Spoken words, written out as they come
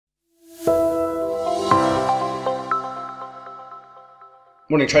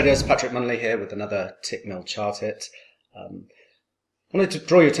Morning traders, Patrick Munley here with another Tickmill Chart Hit. I wanted to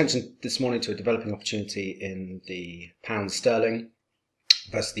draw your attention this morning to a developing opportunity in the pound sterling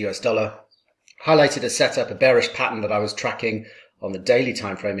versus the US dollar. Highlighted a setup, a bearish pattern that I was tracking on the daily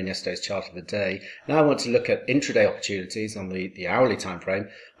time frame in yesterday's chart of the day. Now I want to look at intraday opportunities on the hourly time frame.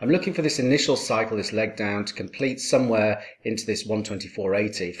 I'm looking for this initial cycle, this leg down, to complete somewhere into this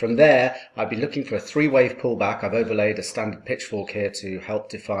 124.80. From there, I'd be looking for a three-wave pullback. I've overlaid a standard pitchfork here to help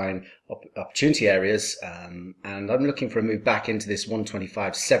define opportunity areas, and I'm looking for a move back into this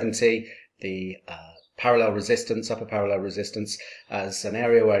 125.70, the parallel resistance, upper parallel resistance, as an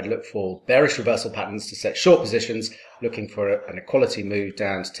area where I'd look for bearish reversal patterns to set short positions, looking for an equality move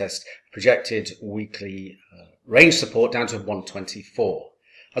down to test projected weekly range support down to 124.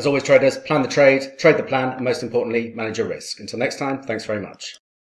 As always, traders, plan the trade the plan, and most importantly, manage your risk. Until next time, thanks very much.